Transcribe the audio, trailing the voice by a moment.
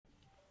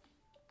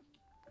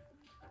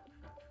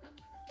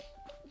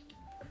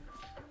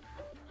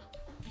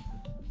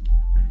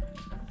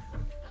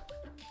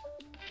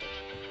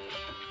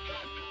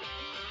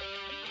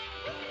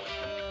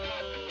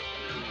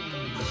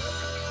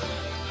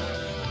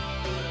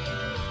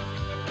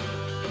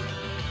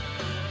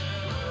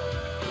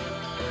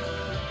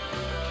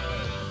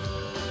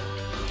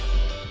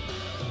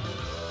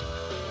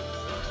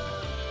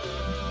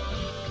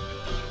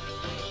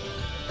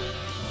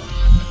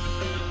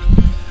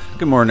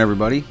Good morning,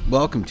 everybody.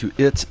 Welcome to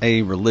It's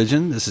a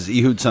Religion. This is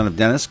Ehud, son of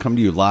Dennis, coming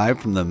to you live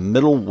from the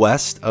Middle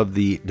West of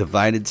the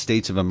divided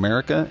states of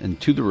America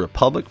and to the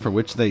republic for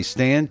which they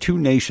stand, two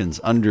nations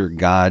under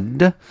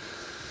God,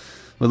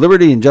 with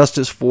liberty and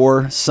justice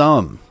for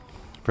some,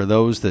 for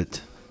those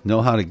that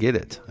know how to get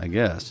it, I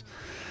guess.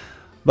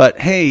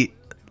 But hey,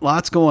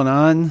 lots going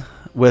on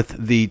with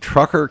the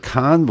trucker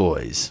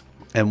convoys,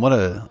 and what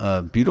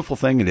a beautiful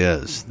thing it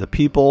is. The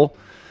people,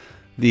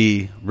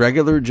 the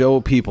regular Joe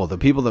people, the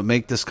people that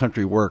make this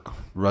country work,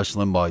 Rush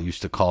Limbaugh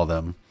used to call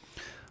them,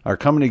 are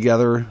coming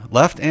together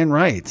left and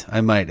right,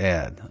 I might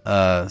add.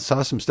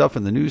 Saw some stuff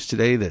in the news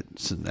today that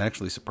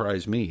actually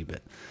surprised me.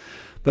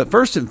 But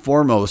first and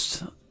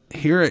foremost,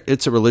 here at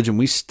It's a Religion,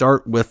 we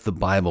start with the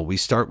Bible. We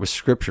start with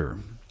Scripture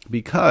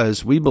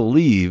because we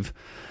believe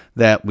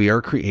that we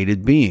are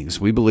created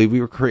beings. We believe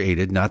we were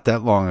created not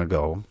that long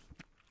ago.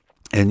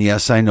 And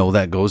yes, I know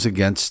that goes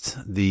against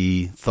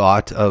the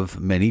thought of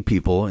many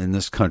people in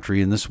this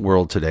country, in this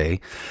world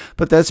today.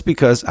 But that's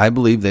because I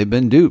believe they've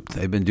been duped.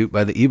 They've been duped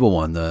by the evil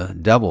one, the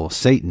devil,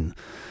 Satan.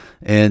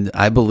 And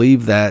I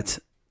believe that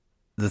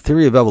the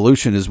theory of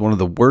evolution is one of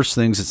the worst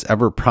things that's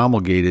ever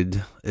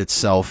promulgated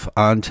itself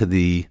onto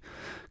the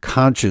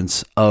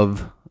conscience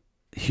of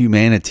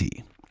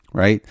humanity,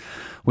 right?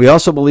 We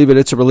also believe that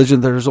it's a religion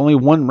that there's only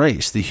one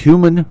race, the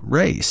human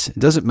race. It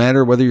doesn't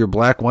matter whether you're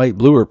black, white,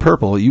 blue, or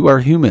purple. You are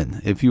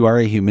human if you are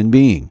a human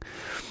being.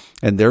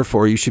 And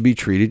therefore, you should be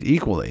treated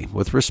equally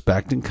with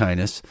respect and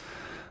kindness.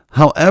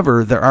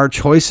 However, there are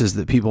choices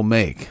that people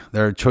make.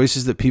 There are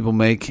choices that people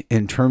make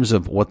in terms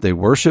of what they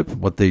worship,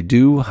 what they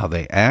do, how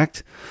they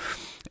act.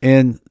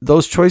 And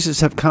those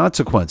choices have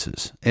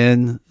consequences.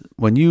 And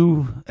when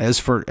you, as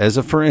for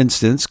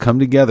instance, come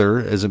together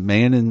as a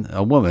man and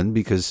a woman,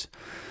 because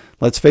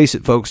let's face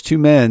it, folks, two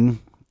men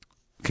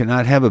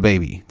cannot have a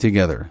baby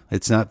together.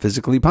 It's not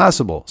physically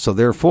possible. So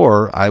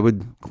therefore, I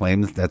would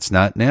claim that that's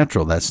not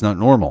natural. That's not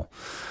normal.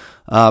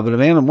 But a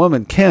man and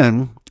woman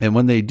can, and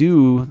when they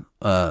do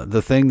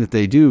the thing that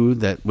they do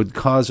that would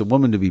cause a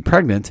woman to be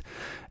pregnant,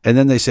 and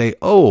then they say,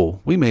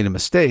 oh, we made a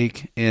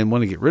mistake and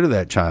want to get rid of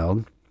that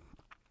child.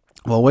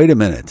 Well, wait a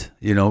minute.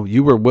 You know,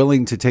 you were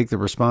willing to take the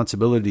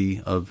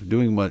responsibility of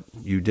doing what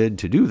you did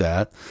to do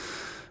that.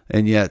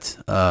 And yet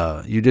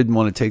you didn't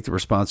want to take the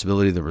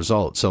responsibility of the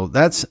result. So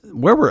that's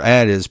where we're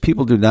at, is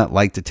people do not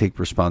like to take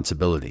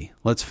responsibility.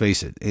 Let's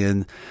face it.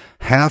 And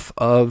half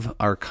of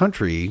our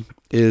country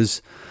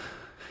is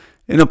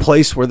in a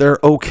place where they're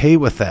okay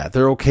with that.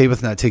 They're okay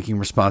with not taking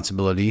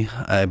responsibility.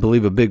 I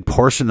believe a big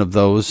portion of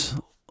those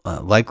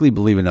likely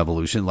believe in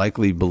evolution,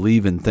 likely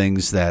believe in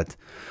things that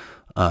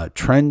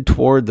trend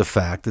toward the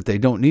fact that they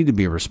don't need to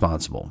be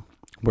responsible.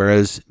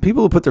 Whereas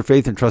people who put their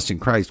faith and trust in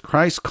Christ,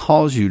 Christ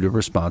calls you to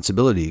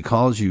responsibility. He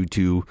calls you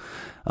to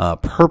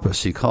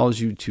purpose. He calls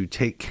you to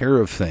take care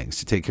of things,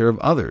 to take care of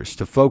others,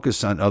 to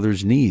focus on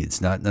others'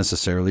 needs, not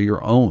necessarily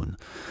your own.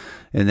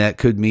 And that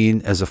could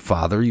mean, as a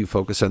father, you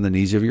focus on the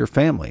needs of your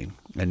family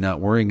and not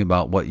worrying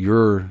about what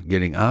you're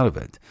getting out of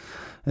it,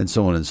 and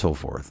so on and so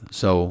forth.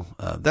 So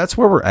that's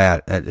where we're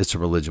at It's a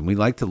Religion. We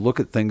like to look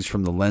at things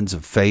from the lens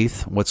of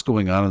faith, what's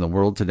going on in the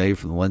world today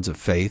from the lens of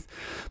faith.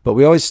 But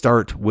we always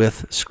start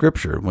with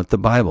Scripture, with the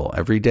Bible,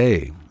 every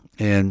day.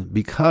 And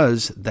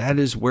because that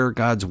is where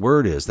God's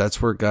Word is,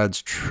 that's where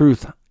God's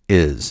truth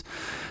is.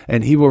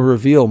 And He will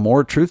reveal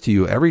more truth to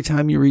you every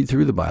time you read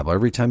through the Bible,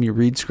 every time you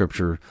read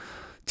Scripture.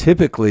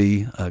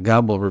 Typically,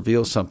 God will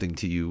reveal something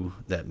to you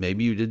that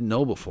maybe you didn't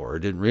know before or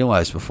didn't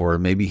realize before.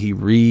 Maybe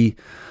He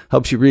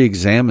helps you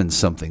re-examine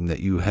something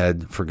that you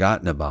had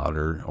forgotten about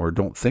or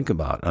don't think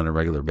about on a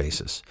regular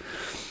basis.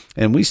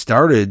 And we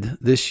started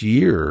this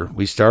year,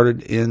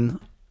 in,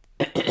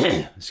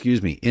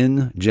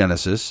 in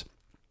Genesis.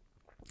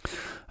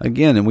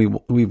 Again, and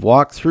we've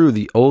walked through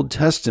the Old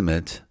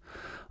Testament,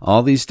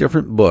 all these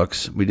different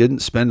books. We didn't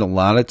spend a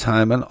lot of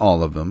time on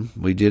all of them.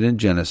 We did in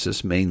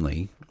Genesis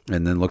mainly,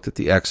 and then looked at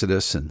the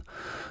Exodus and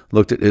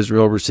looked at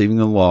Israel receiving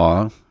the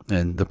law.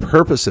 And the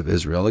purpose of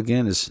Israel,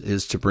 again,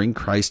 is to bring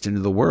Christ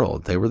into the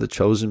world. They were the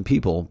chosen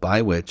people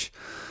by which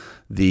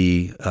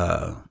the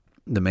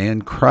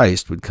man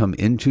Christ would come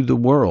into the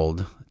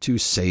world to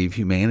save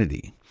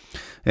humanity.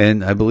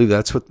 And I believe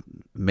that's what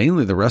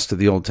mainly the rest of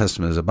the Old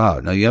Testament is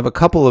about. Now, you have a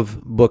couple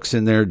of books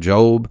in there,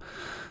 Job,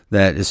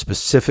 that is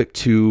specific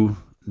to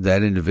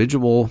that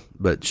individual,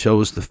 but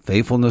shows the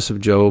faithfulness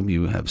of Job.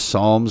 You have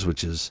Psalms,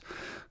 which is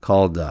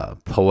called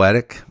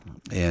poetic,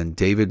 and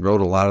David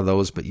wrote a lot of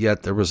those, but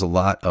yet there was a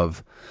lot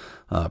of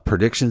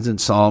predictions in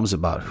Psalms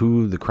about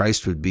who the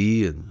Christ would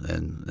be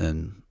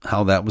and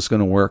how that was going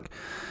to work.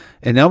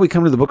 And now we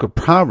come to the book of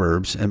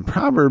Proverbs, and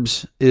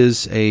Proverbs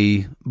is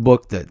a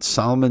book that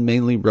Solomon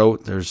mainly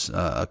wrote. There's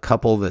a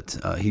couple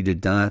that he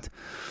did not.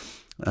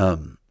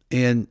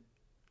 And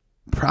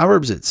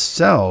Proverbs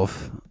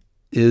itself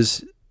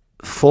is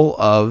full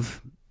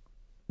of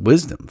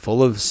wisdom,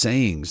 full of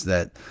sayings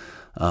that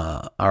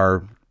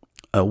are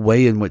a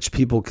way in which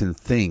people can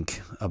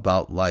think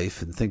about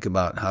life and think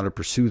about how to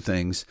pursue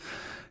things.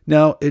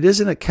 Now, it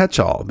isn't a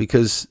catch-all,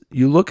 because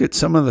you look at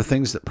some of the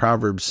things that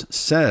Proverbs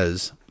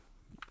says,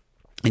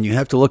 And you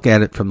have to look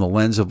at it from the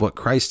lens of what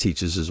Christ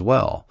teaches as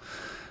well.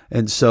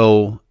 And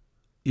so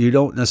you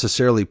don't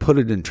necessarily put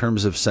it in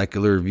terms of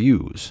secular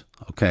views,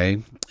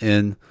 okay?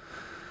 And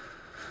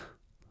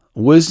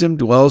wisdom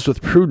dwells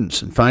with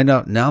prudence, and find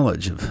out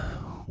knowledge of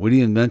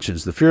witty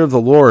inventions. The fear of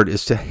the Lord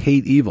is to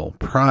hate evil,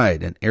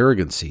 pride and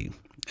arrogancy,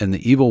 and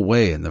the evil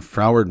way and the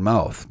froward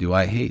mouth do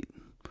I hate.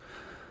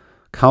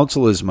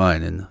 Counsel is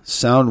mine, and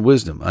sound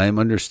wisdom. I am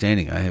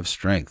understanding, I have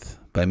strength.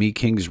 By me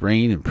kings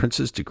reign, and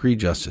princes decree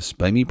justice.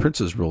 By me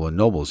princes rule, and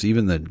nobles,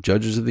 even the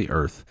judges of the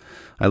earth.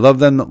 I love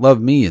them that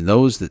love me, and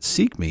those that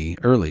seek me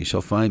early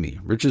shall find me.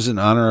 Riches and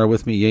honor are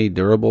with me, yea,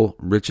 durable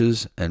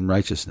riches and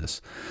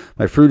righteousness.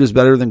 My fruit is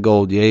better than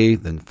gold, yea,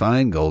 than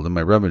fine gold, and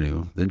my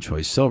revenue than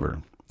choice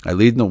silver. I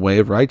lead in the way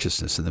of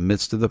righteousness in the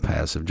midst of the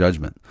paths of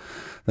judgment,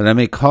 that I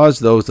may cause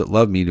those that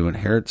love me to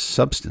inherit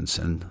substance,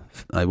 and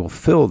I will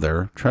fill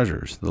their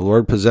treasures. The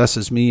Lord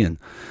possesses me, and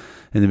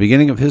in the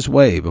beginning of his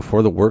way,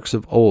 before the works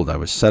of old, I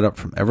was set up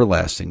from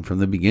everlasting, from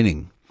the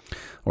beginning,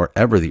 or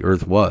ever the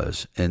earth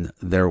was, and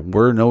there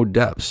were no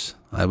depths.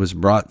 I was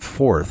brought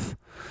forth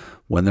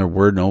when there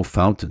were no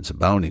fountains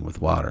abounding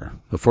with water.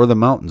 Before the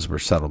mountains were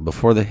settled,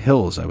 before the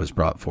hills I was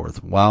brought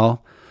forth,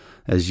 while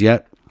as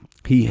yet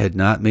he had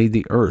not made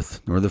the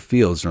earth, nor the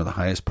fields, nor the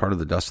highest part of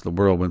the dust of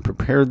the world. When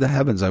prepared the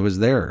heavens, I was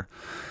there.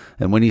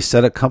 And when he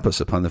set a compass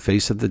upon the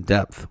face of the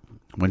depth,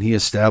 when he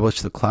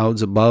established the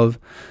clouds above,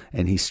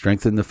 and he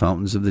strengthened the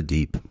fountains of the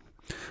deep,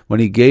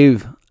 when he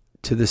gave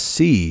to the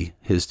sea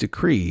his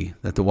decree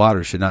that the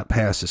waters should not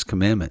pass his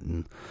commandment,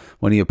 and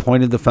when he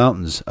appointed the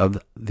fountains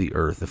of the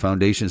earth, the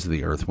foundations of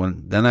the earth,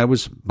 then I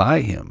was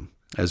by him,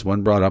 as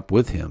one brought up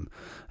with him,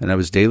 and I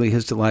was daily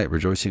his delight,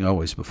 rejoicing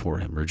always before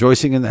him,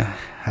 rejoicing in the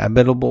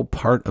habitable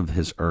part of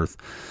his earth,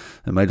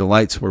 and my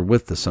delights were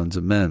with the sons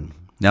of men.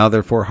 Now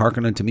therefore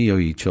hearken unto me, O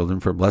ye children,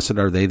 for blessed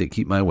are they that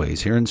keep my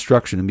ways. Hear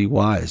instruction and be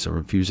wise, or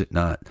refuse it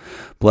not.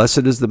 Blessed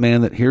is the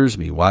man that hears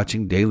me,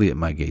 watching daily at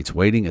my gates,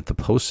 waiting at the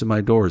posts of my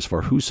doors.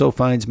 For whoso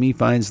finds me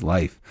finds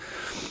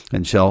life,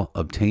 and shall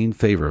obtain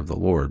favor of the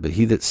Lord. But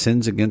he that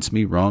sins against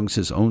me wrongs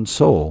his own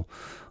soul.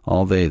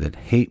 All they that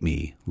hate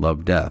me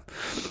love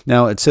death.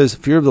 Now it says,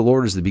 fear of the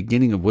Lord is the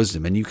beginning of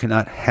wisdom, and you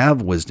cannot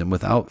have wisdom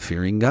without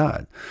fearing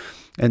God.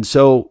 And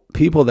so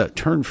people that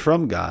turn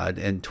from God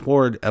and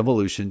toward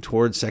evolution,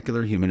 toward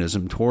secular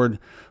humanism, toward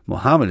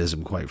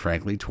Mohammedanism, quite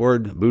frankly,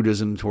 toward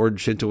Buddhism, toward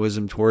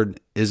Shintoism, toward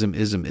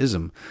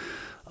ism,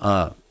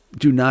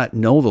 do not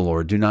know the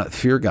Lord, do not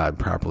fear God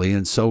properly,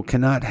 and so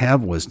cannot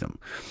have wisdom.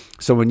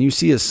 So when you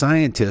see a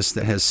scientist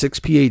that has 6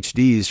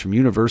 PhDs from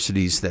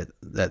universities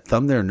that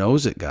thumb their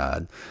nose at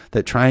God,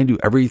 that try and do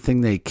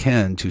everything they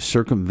can to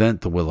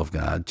circumvent the will of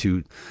God,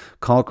 to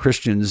call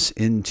Christians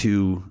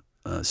into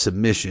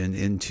submission,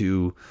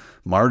 into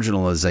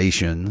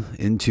marginalization,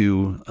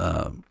 into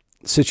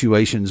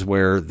situations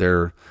where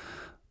they're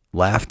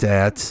laughed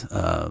at,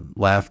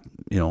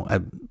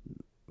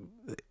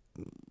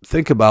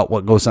 think about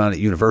what goes on at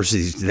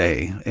universities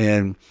today.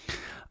 And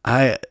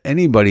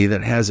anybody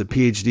that has a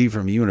PhD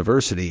from a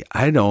university,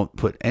 I don't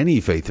put any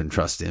faith and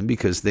trust in,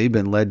 because they've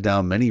been led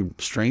down many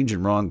strange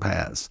and wrong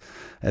paths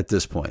at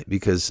this point,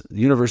 because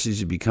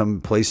universities have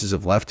become places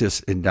of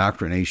leftist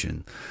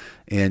indoctrination,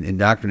 and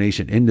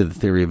indoctrination into the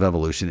theory of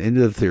evolution, into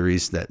the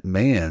theories that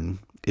man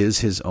is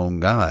his own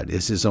God,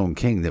 is his own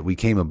king, that we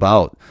came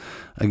about,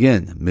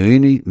 again,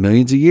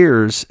 millions of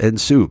years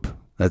and soup.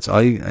 That's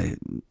all.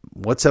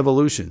 What's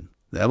evolution?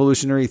 The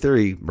evolutionary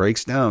theory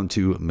breaks down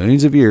to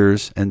millions of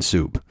years and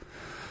soup.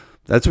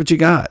 That's what you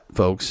got,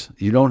 folks.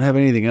 You don't have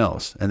anything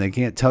else. And they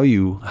can't tell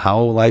you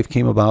how life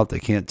came about. They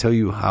can't tell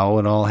you how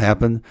it all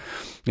happened.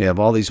 They have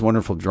all these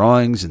wonderful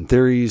drawings and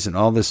theories and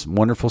all this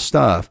wonderful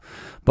stuff,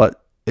 but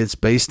it's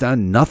based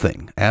on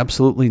nothing,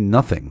 absolutely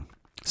nothing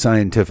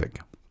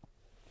scientific.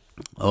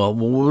 Well,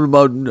 what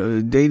about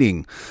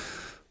dating?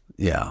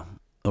 Yeah.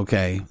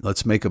 Okay,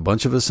 let's make a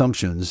bunch of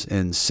assumptions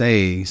and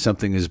say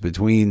something is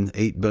between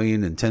 8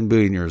 billion and 10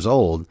 billion years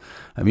old.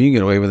 I mean, you can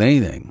get away with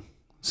anything.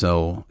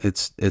 So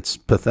it's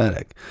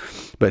pathetic.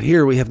 But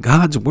here we have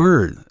God's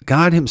word.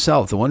 God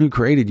himself, the one who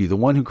created you, the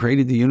one who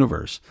created the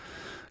universe,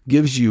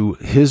 gives you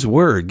his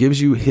word, gives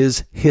you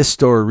his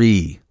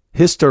history.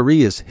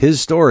 History is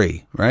his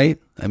story, right?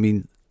 I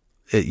mean,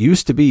 it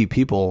used to be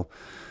people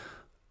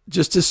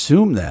just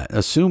assume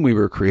we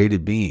were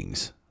created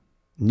beings,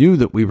 knew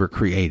that we were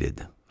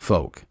created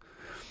folk.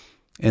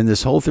 And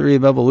this whole theory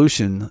of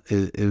evolution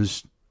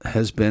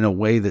has been a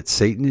way that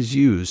Satan has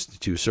used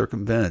to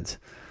circumvent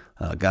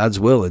God's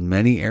will in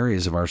many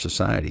areas of our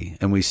society.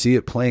 And we see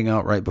it playing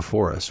out right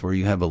before us, where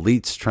you have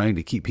elites trying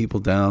to keep people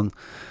down.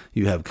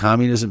 You have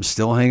communism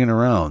still hanging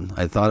around.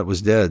 I thought it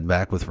was dead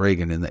back with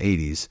Reagan in the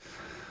 80s.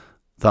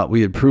 Thought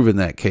we had proven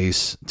that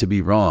case to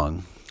be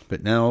wrong.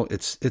 But now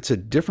it's a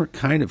different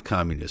kind of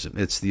communism.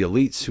 It's the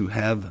elites who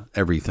have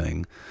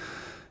everything.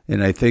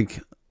 And I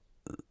think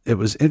it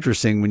was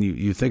interesting when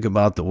you think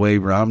about the way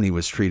Romney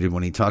was treated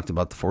when he talked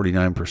about the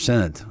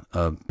 49%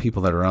 of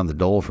people that are on the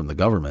dole from the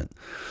government.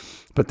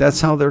 But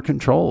that's how they're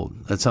controlled.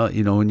 That's how,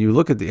 when you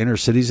look at the inner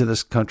cities of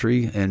this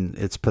country, and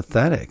it's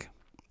pathetic.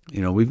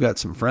 We've got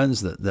some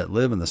friends that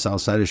live in the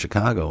south side of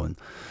Chicago, and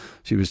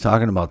she was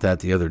talking about that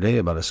the other day,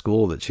 about a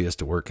school that she has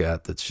to work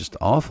at that's just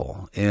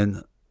awful.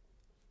 And,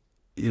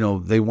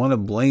 they want to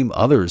blame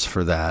others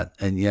for that,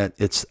 and yet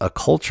it's a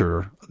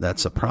culture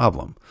that's a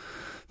problem.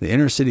 The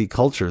inner city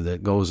culture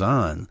that goes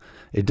on,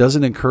 it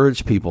doesn't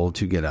encourage people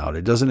to get out.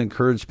 It doesn't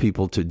encourage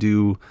people to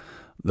do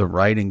the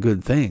right and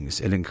good things.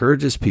 It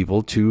encourages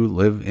people to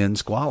live in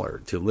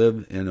squalor, to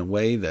live in a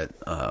way that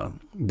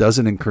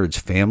doesn't encourage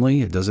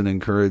family. It doesn't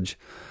encourage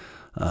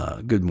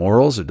good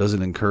morals. It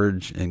doesn't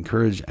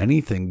encourage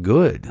anything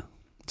good.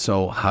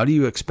 So how do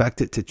you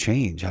expect it to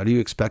change? How do you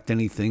expect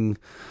anything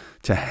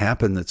to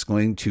happen that's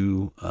going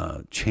to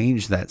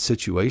change that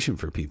situation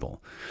for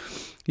people?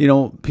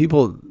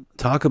 People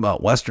talk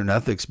about Western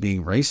ethics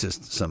being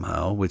racist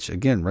somehow, which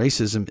again,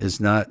 racism is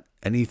not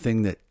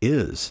anything that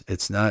is.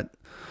 It's not.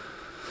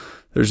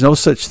 There's no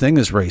such thing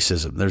as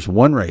racism. There's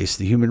one race,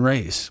 the human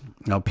race.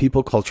 Now,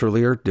 people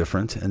culturally are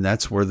different, and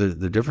that's where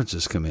the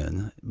differences come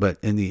in. But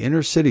in the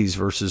inner cities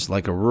versus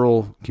like a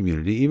rural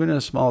community, even in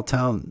a small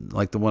town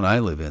like the one I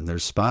live in,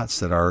 there's spots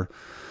that are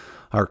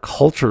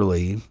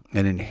culturally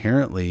and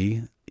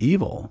inherently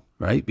evil,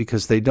 right?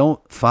 Because they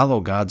don't follow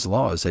God's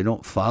laws. They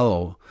don't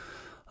follow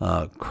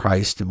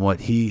Christ and what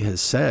he has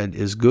said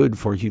is good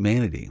for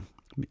humanity.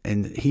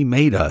 And he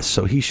made us,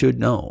 so he should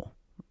know.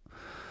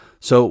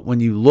 So when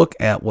you look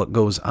at what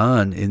goes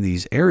on in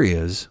these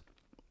areas,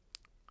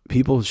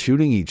 people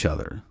shooting each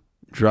other,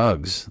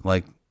 drugs,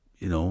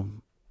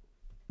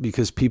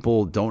 because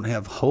people don't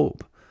have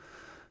hope,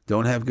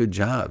 don't have good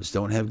jobs,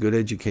 don't have good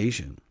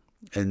education.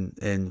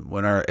 And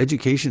when our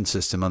education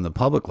system on the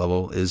public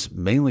level is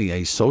mainly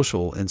a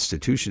social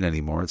institution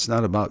anymore, it's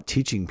not about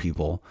teaching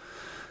people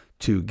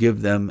to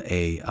give them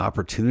a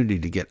opportunity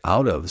to get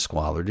out of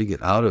squalor, to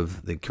get out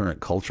of the current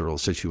cultural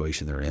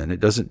situation they're in. It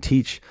doesn't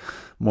teach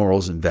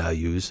morals and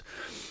values.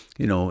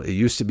 It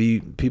used to be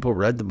people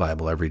read the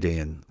Bible every day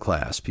in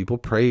class. People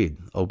prayed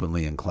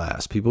openly in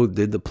class. People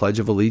did the Pledge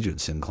of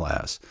Allegiance in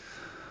class.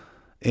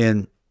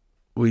 And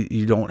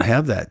you don't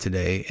have that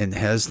today. And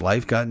has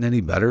life gotten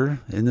any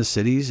better in the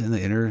cities, in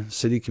the inner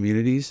city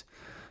communities?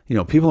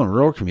 People in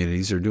rural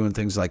communities are doing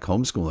things like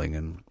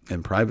homeschooling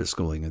and private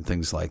schooling and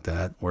things like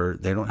that, where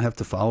they don't have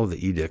to follow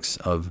the edicts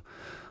of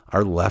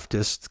our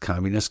leftist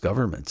communist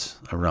governments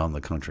around the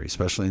country,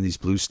 especially in these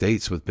blue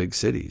states with big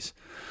cities.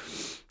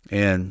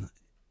 And,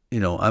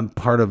 I'm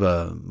part of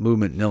a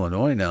movement in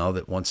Illinois now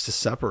that wants to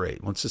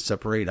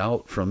separate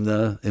out from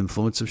the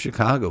influence of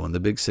Chicago and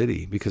the big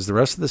city, because the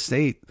rest of the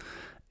state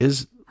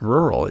is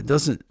rural. It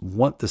doesn't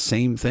want the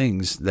same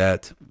things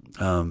that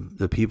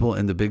the people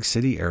in the big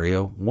city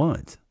area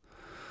want.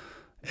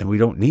 And we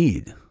don't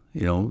need,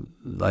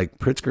 like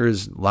Pritzker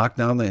has locked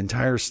down the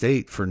entire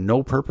state for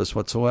no purpose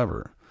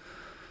whatsoever.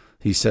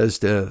 He says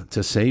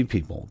to save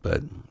people,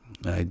 but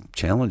I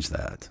challenge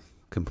that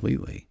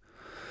completely.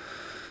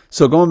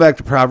 So going back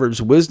to Proverbs,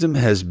 wisdom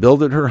has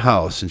builded her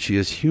house, and she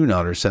has hewn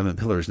out her 7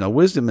 pillars. Now,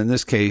 wisdom in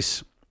this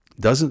case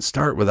doesn't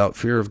start without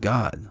fear of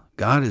God.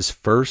 God is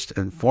first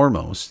and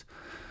foremost,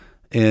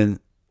 and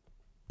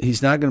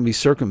he's not going to be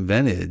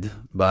circumvented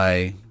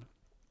by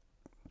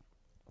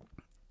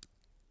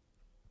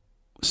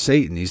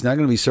Satan. He's not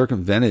going to be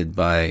circumvented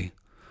by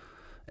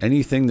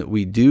anything that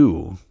we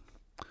do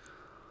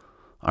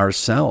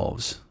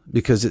ourselves,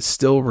 because it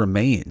still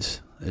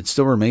remains. It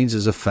still remains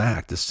as a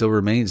fact. It still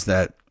remains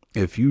that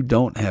if you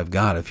don't have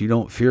God, if you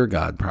don't fear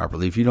God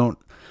properly, if you don't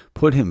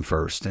put him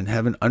first and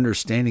have an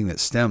understanding that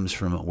stems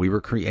from we were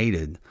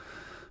created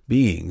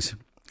beings,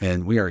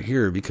 and we are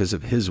here because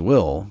of his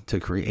will to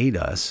create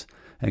us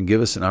and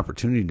give us an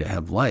opportunity to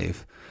have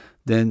life,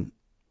 then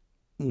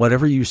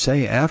whatever you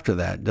say after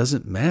that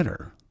doesn't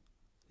matter.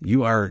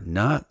 You are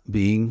not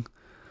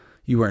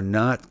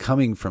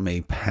coming from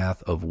a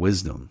path of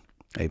wisdom,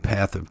 a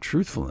path of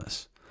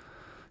truthfulness.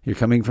 You're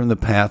coming from the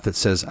path that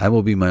says, I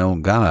will be my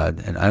own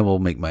God and I will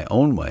make my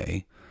own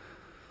way,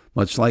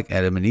 much like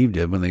Adam and Eve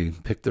did when they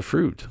picked the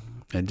fruit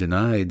and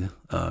denied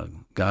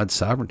God's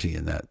sovereignty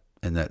in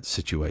that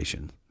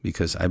situation,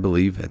 because I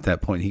believe at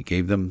that point he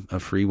gave them a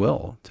free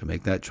will to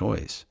make that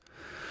choice.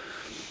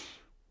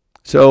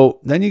 So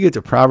then you get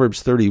to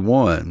Proverbs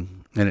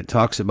 31, and it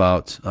talks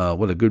about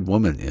what a good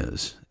woman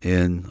is.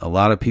 And a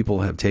lot of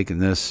people have taken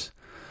this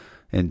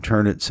and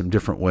turned it some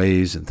different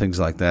ways and things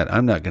like that.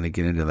 I'm not going to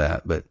get into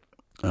that, but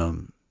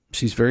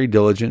she's very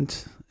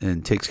diligent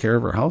and takes care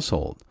of her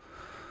household.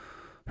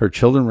 Her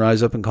children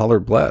rise up and call her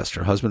blessed,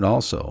 her husband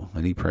also,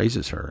 and he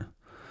praises her.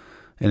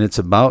 And it's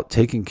about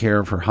taking care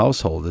of her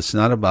household. It's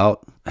not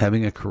about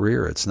having a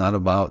career. It's not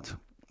about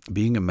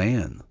being a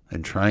man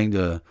and trying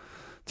to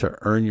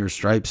earn your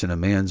stripes in a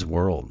man's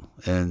world.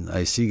 And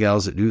I see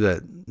gals that do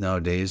that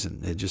nowadays,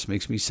 and it just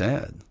makes me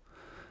sad.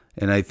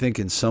 And I think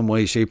in some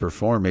way, shape, or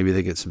form, maybe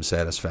they get some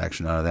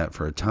satisfaction out of that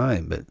for a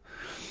time. But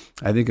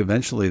I think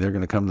eventually they're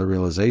going to come to the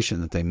realization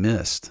that they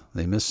missed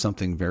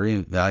something very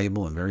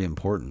valuable and very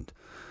important.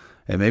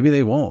 And maybe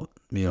they won't.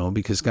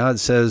 Because God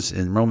says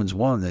in Romans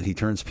 1 that he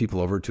turns people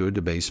over to a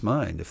debased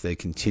mind if they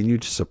continue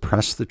to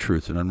suppress the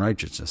truth and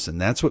unrighteousness. And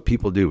that's what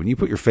people do. When you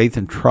put your faith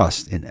and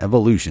trust in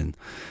evolution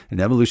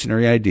and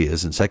evolutionary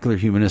ideas and secular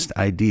humanist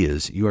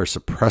ideas, you are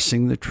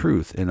suppressing the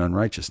truth in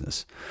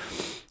unrighteousness.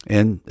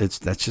 And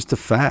that's just a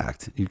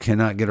fact. You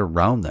cannot get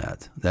around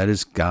that. That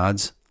is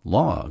God's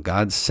law.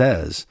 God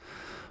says,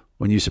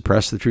 when you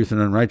suppress the truth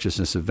and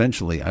unrighteousness,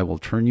 eventually I will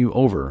turn you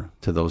over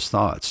to those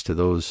thoughts, to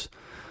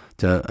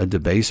a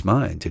debased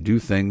mind, to do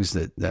things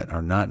that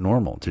are not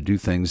normal, to do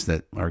things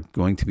that are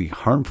going to be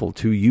harmful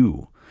to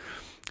you.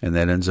 And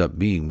that ends up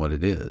being what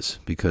it is.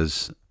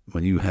 Because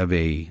when you have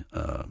a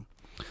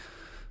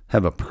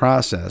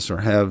process or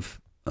have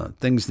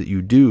things that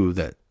you do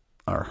that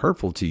are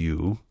hurtful to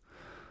you,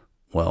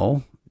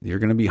 well, you're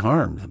going to be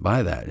harmed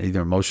by that,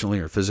 either emotionally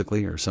or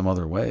physically or some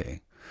other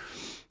way.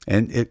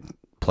 And it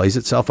plays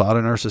itself out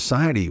in our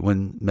society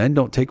when men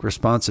don't take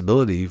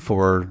responsibility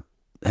for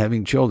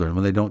having children,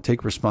 when they don't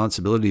take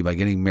responsibility by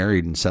getting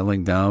married and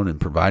settling down and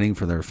providing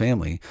for their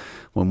family,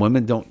 when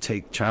women don't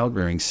take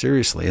childbearing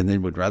seriously and they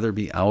would rather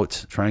be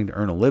out trying to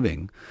earn a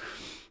living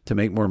to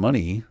make more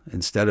money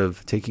instead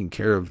of taking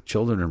care of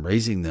children and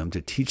raising them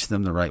to teach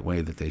them the right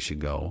way that they should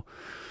go.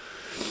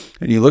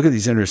 And you look at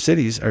these inner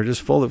cities are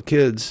just full of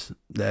kids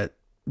that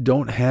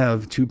don't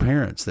have two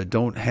parents, that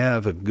don't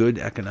have a good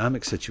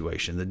economic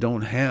situation, that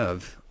don't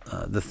have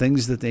the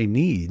things that they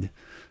need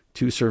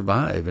to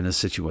survive in a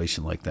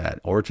situation like that,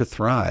 or to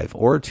thrive,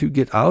 or to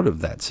get out of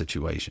that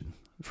situation,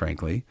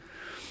 frankly.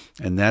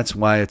 And that's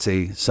why it's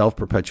a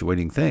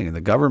self-perpetuating thing. And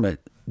the government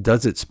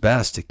does its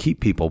best to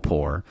keep people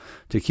poor,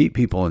 to keep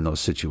people in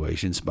those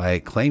situations by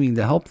claiming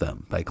to help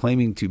them, by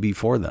claiming to be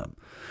for them.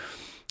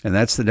 And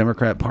that's the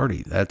Democrat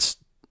Party. That's,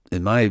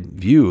 in my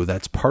view,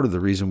 that's part of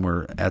the reason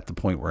we're at the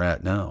point we're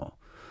at now.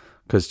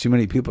 Because too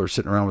many people are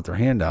sitting around with their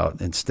hand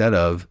out instead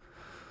of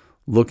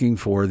looking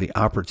for the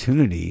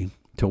opportunity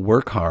to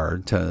work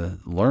hard, to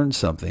learn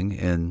something,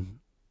 and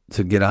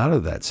to get out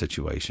of that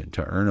situation,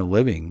 to earn a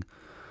living,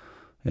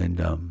 and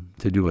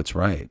to do what's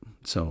right.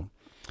 So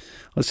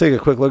let's take a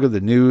quick look at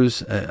the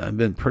news. I've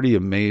been pretty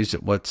amazed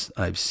at what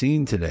I've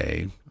seen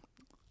today.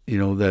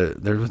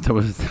 There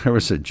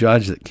was a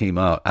judge that came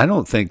out. I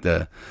don't think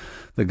the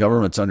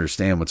governments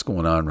understand what's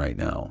going on right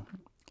now.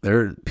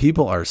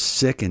 People are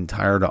sick and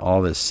tired of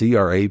all this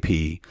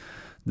CRAP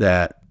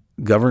that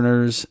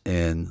governors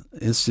and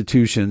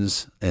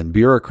institutions and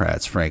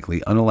bureaucrats,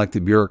 frankly,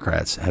 unelected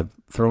bureaucrats, have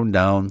thrown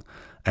down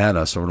at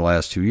us over the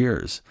last 2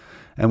 years.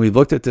 And we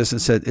looked at this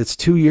and said, it's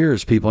 2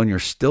 years, people, and you're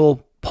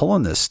still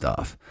pulling this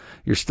stuff.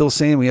 You're still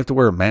saying we have to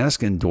wear a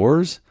mask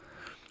indoors?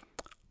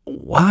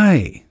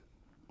 Why?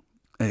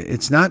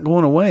 It's not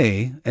going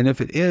away. And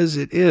if it is,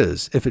 it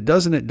is. If it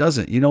doesn't, it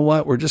doesn't. You know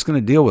what? We're just going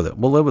to deal with it.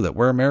 We'll live with it.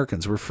 We're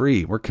Americans. We're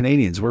free. We're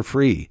Canadians. We're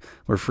free.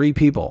 We're free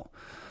people.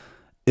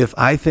 If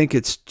I think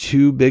it's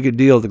too big a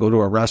deal to go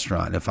to a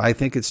restaurant, if I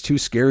think it's too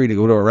scary to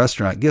go to a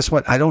restaurant, guess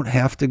what? I don't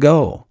have to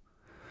go.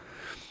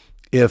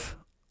 If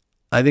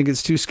I think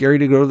it's too scary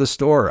to go to the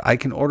store, I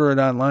can order it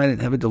online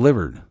and have it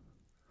delivered.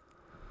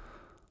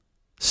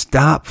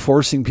 Stop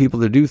forcing people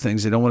to do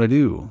things they don't want to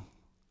do.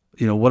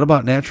 What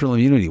about natural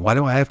immunity? Why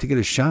do I have to get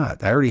a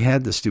shot? I already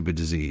had the stupid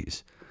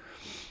disease.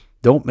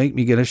 Don't make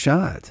me get a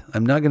shot.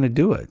 I'm not going to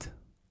do it.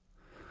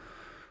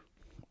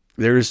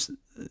 There's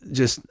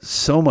just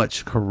so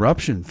much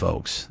corruption,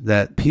 folks,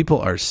 that people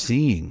are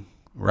seeing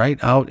right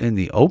out in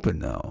the open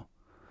now.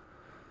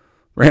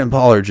 Rand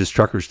Paul urges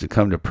truckers to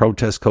come to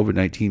protest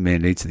COVID-19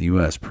 mandates in the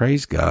U.S.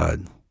 Praise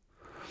God.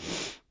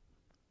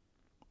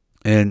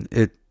 And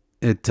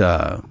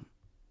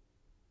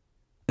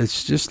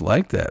it's just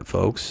like that,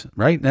 folks.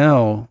 Right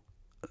now,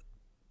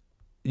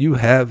 you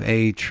have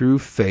a true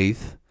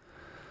faith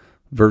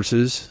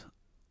versus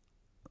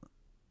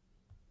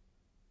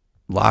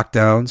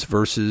lockdowns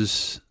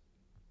versus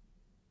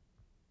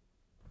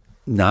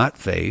not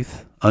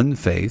faith,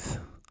 unfaith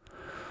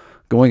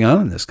going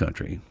on in this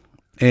country.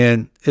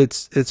 And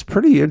it's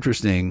pretty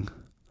interesting.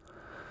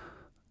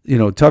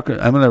 Tucker,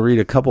 I'm going to read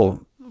a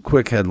couple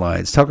quick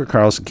headlines. Tucker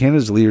Carlson,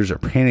 Canada's leaders are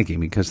panicking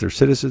because their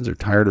citizens are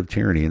tired of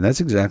tyranny. And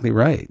that's exactly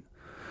right.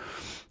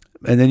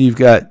 And then you've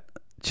got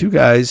two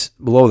guys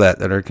below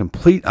that are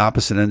complete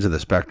opposite ends of the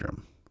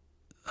spectrum.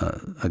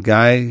 A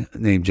guy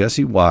named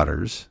Jesse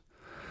Waters.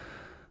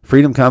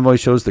 Freedom Convoy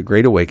shows the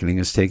Great Awakening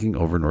is taking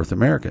over North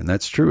America. And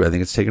that's true. I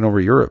think it's taken over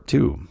Europe,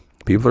 too.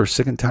 People are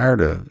sick and tired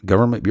of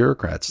government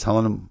bureaucrats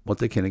telling them what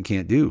they can and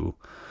can't do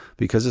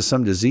because of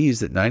some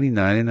disease that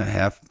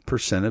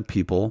 99.5% of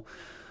people,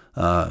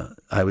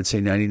 I would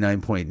say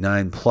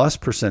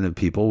 99.9+% of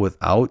people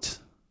without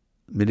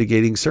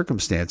mitigating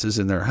circumstances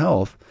in their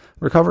health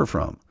recover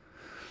from.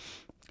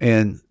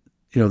 And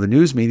the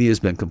news media has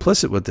been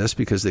complicit with this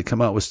because they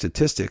come out with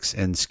statistics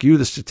and skew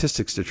the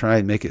statistics to try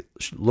and make it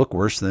look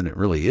worse than it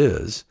really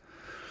is.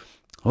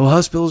 Oh,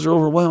 hospitals are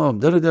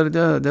overwhelmed,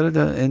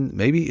 and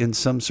maybe in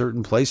some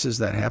certain places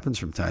that happens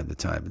from time to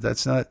time, but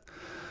that's not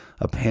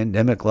a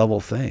pandemic level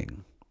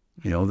thing.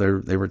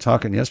 They were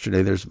talking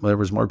yesterday. There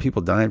was more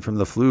people dying from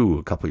the flu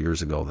a couple of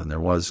years ago than there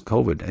was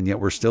COVID, and yet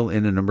we're still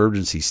in an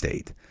emergency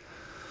state.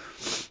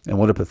 And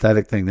what a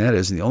pathetic thing that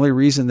is. And the only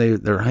reason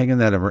they're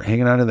hanging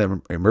on to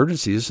that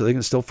emergency is so they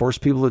can still force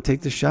people to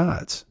take the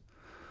shots.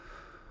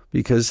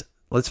 Because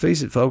let's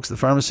face it, folks, the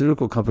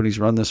pharmaceutical companies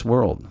run this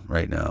world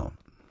right now.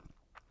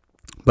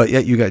 But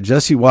yet you got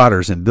Jesse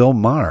Waters and Bill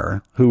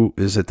Maher, who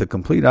is at the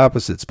complete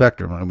opposite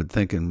spectrum, I would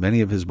think, in many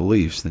of his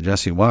beliefs than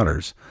Jesse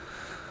Waters,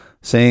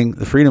 saying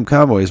the Freedom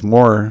Convoy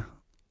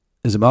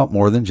is about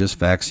more than just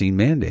vaccine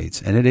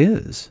mandates, and it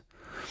is.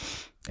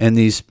 And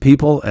these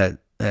people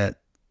in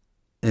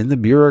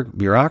the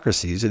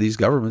bureaucracies of these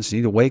governments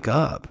need to wake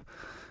up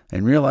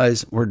and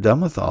realize we're done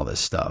with all this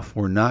stuff.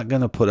 We're not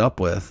going to put up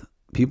with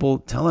people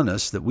telling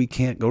us that we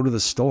can't go to the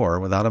store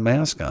without a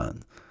mask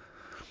on,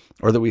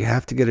 or that we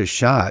have to get a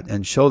shot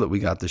and show that we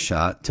got the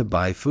shot to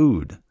buy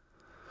food.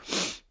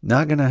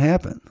 Not going to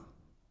happen.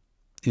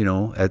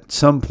 At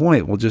some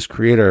point, we'll just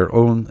create our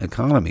own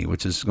economy,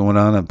 which is going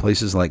on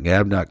places like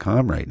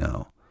Gab.com right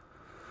now.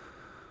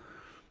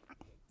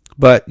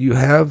 But you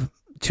have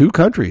two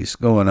countries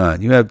going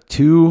on. You have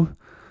two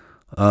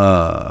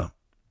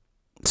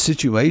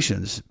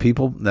situations,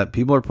 people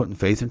are putting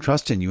faith and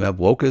trust in. You have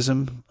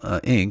Wokeism,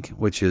 Inc.,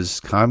 which is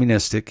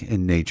communistic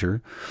in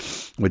nature,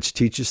 which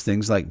teaches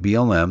things like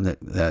BLM,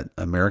 that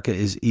America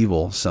is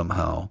evil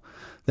somehow.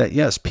 That,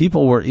 yes,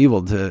 people were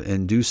evil to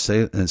induce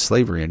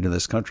slavery into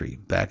this country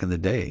back in the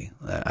day.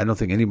 I don't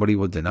think anybody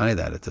would deny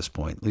that at this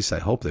point. At least I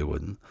hope they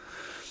wouldn't.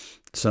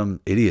 Some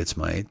idiots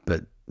might,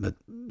 but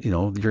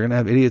you're going to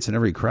have idiots in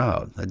every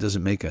crowd. That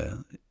doesn't make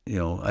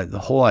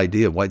the whole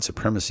idea of white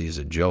supremacy is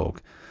a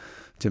joke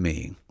to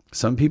me.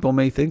 Some people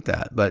may think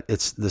that, but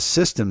it's the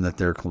system that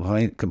they're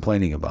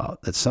complaining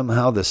about, that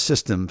somehow the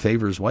system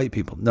favors white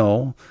people.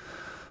 No,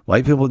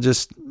 white people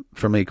just,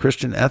 from a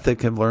Christian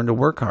ethic, have learned to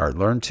work hard,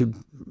 learn to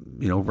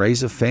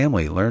raise a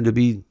family, learn to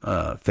be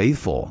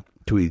faithful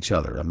to each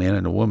other, a man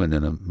and a woman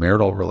in a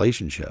marital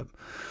relationship.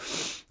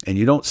 And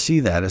you don't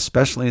see that,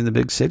 especially in the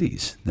big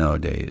cities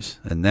nowadays.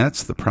 And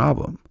that's the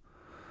problem.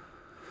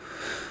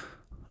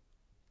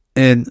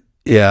 And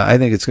yeah, I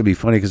think it's going to be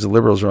funny because the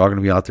liberals are all going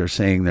to be out there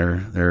saying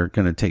they're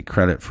going to take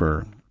credit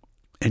for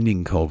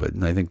ending COVID.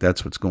 And I think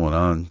that's what's going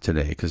on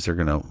today, because they're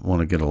going to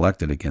want to get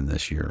elected again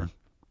this year.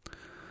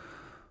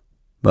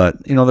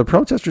 But, the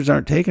protesters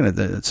aren't taking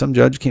it. Some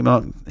judge came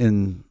out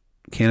in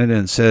Canada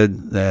and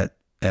said that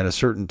at a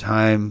certain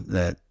time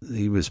that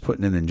he was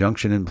putting an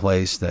injunction in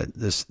place that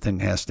this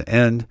thing has to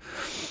end.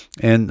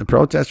 And the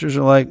protesters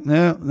are like,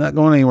 nah, not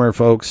going anywhere,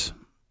 folks.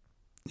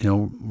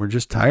 We're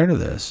just tired of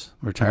this.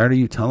 We're tired of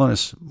you telling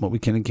us what we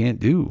can and can't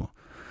do.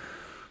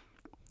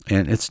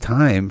 And it's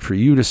time for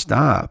you to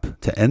stop,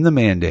 to end the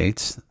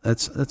mandates.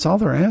 That's all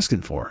they're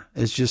asking for.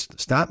 It's just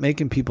stop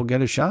making people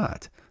get a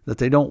shot that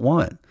they don't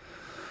want.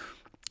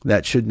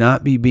 That should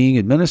not be being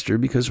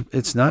administered because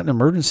it's not an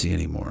emergency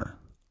anymore.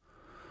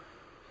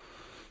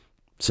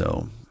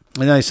 So,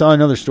 and I saw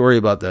another story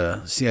about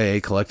the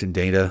CIA collecting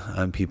data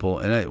on people,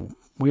 and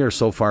we are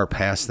so far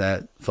past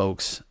that,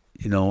 folks.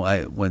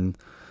 When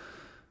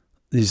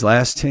these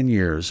last 10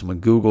 years, when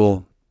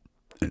Google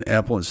and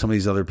Apple and some of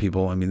these other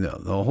people,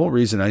 the whole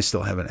reason I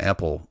still have an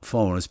Apple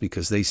phone is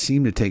because they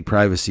seem to take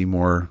privacy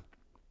more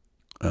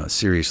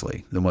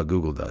seriously than what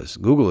Google does.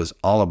 Google is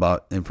all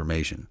about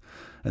information,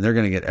 and they're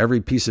going to get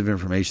every piece of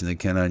information they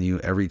can on you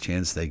every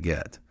chance they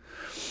get.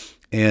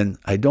 And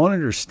I don't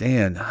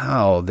understand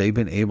how they've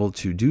been able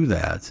to do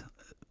that.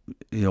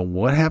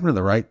 What happened to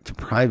the right to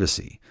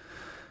privacy?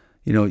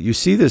 You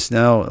see this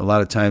now a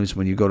lot of times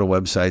when you go to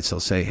websites, they'll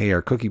say, hey,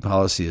 our cookie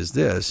policy is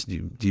this.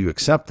 Do you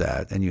accept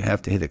that? And you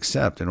have to hit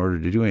accept in order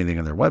to do anything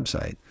on their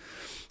website.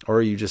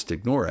 Or you just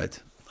ignore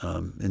it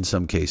in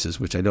some cases,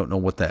 which I don't know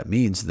what that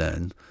means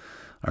then.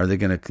 Are they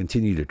going to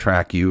continue to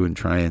track you and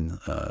try and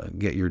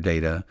get your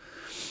data?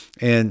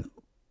 And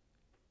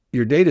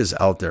your data's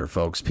out there,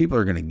 folks. People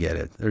are going to get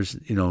it. There's,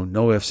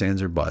 no ifs,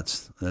 ands, or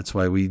buts. That's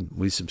why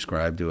we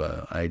subscribe to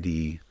a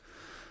ID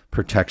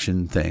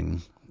protection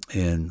thing.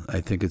 And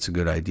I think it's a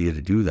good idea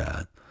to do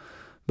that.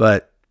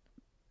 But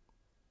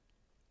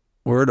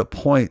we're at a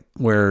point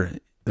where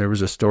there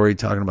was a story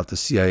talking about the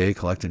CIA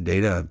collecting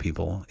data on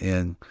people,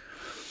 and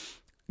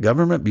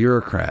government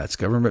bureaucrats,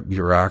 government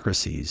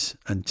bureaucracies,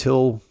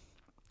 until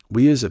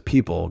we as a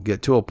people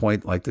get to a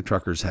point like the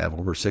truckers have,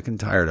 where we're sick and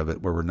tired of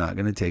it, where we're not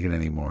going to take it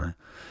anymore.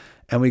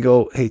 And we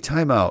go, hey,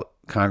 time out,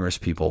 Congress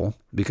people,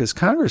 because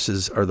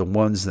Congresses are the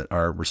ones that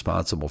are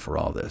responsible for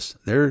all this.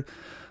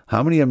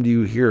 How many of them do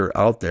you hear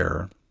out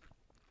there,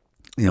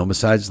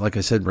 besides, like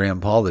I said,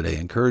 Rand Paul today,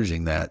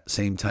 encouraging that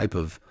same type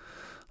of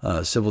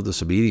civil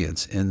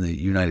disobedience in the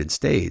United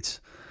States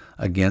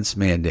against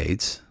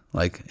mandates,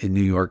 like in New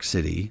York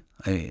City.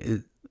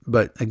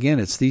 But again,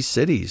 it's these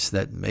cities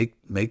that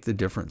make the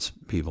difference,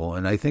 people.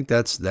 And I think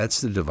that's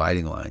the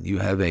dividing line. You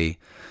have a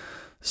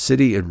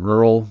city and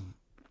rural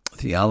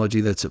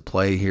theology that's at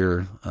play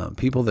here.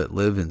 People that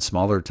live in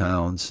smaller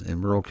towns,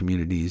 in rural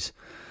communities,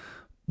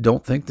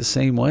 don't think the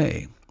same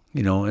way.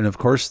 And of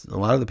course, a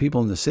lot of the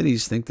people in the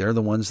cities think they're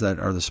the ones that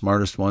are the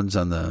smartest ones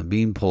on the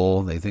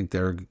beanpole. They think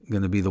they're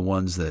going to be the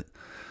ones that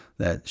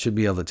should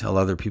be able to tell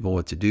other people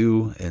what to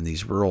do. And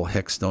these rural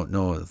hicks don't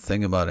know a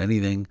thing about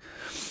anything.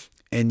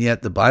 And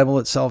yet the Bible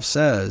itself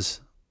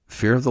says,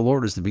 fear of the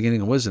Lord is the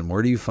beginning of wisdom.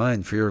 Where do you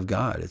find fear of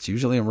God? It's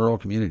usually in rural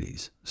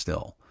communities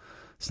still.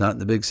 It's not in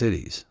the big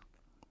cities.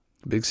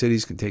 Big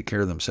cities can take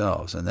care of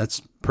themselves. And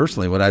that's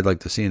personally what I'd like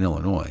to see in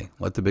Illinois.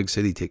 Let the big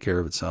city take care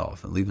of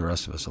itself and leave the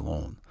rest of us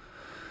alone.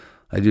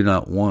 I do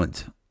not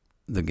want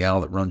the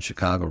gal that runs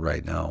Chicago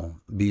right now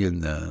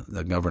being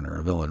the governor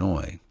of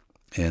Illinois.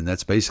 And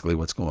that's basically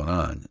what's going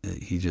on.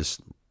 He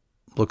just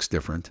looks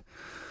different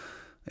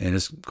and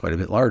is quite a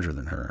bit larger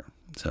than her.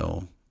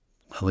 So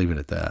I'll leave it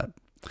at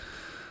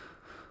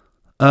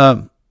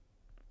that.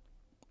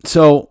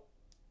 So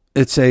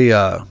it's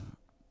a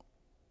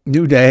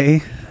new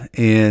day.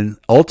 And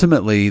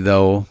ultimately,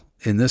 though,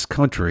 in this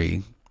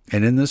country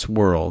and in this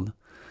world,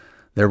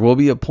 there will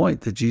be a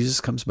point that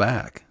Jesus comes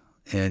back.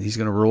 And he's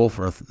going to rule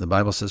the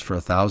Bible says, for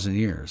 1,000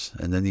 years.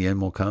 And then the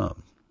end will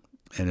come.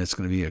 And it's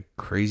going to be a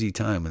crazy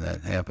time when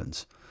that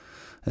happens.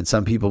 And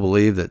some people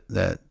believe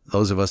that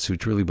those of us who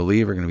truly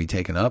believe are going to be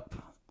taken up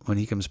when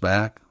he comes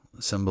back.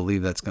 Some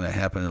believe that's going to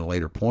happen at a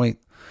later point.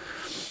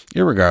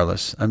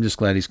 Irregardless, I'm just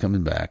glad he's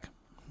coming back.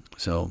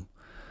 So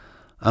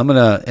I'm going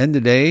to end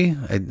the day.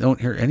 I don't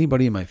hear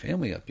anybody in my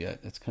family up yet.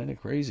 It's kind of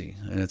crazy.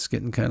 And it's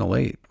getting kind of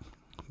late.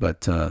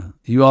 But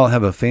you all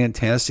have a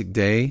fantastic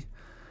day.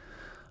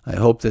 I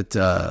hope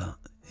that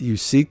you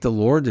seek the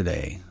Lord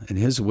today and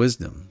his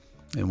wisdom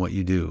in what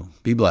you do.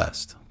 Be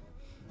blessed.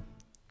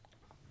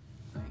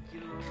 Thank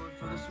you, Lord,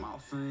 for the small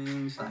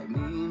things, like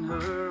me and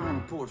her on a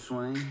porch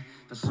swing.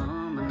 The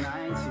summer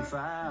nights and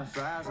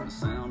fireflies and the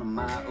sound of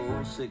my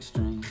old six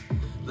string.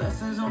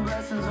 Blessings on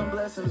blessings on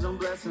blessings on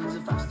blessings.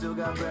 If I still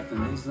got breath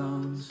in these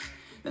lungs,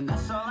 then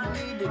that's all I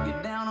need to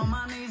get down on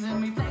my knees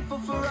and be thankful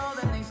for all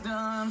that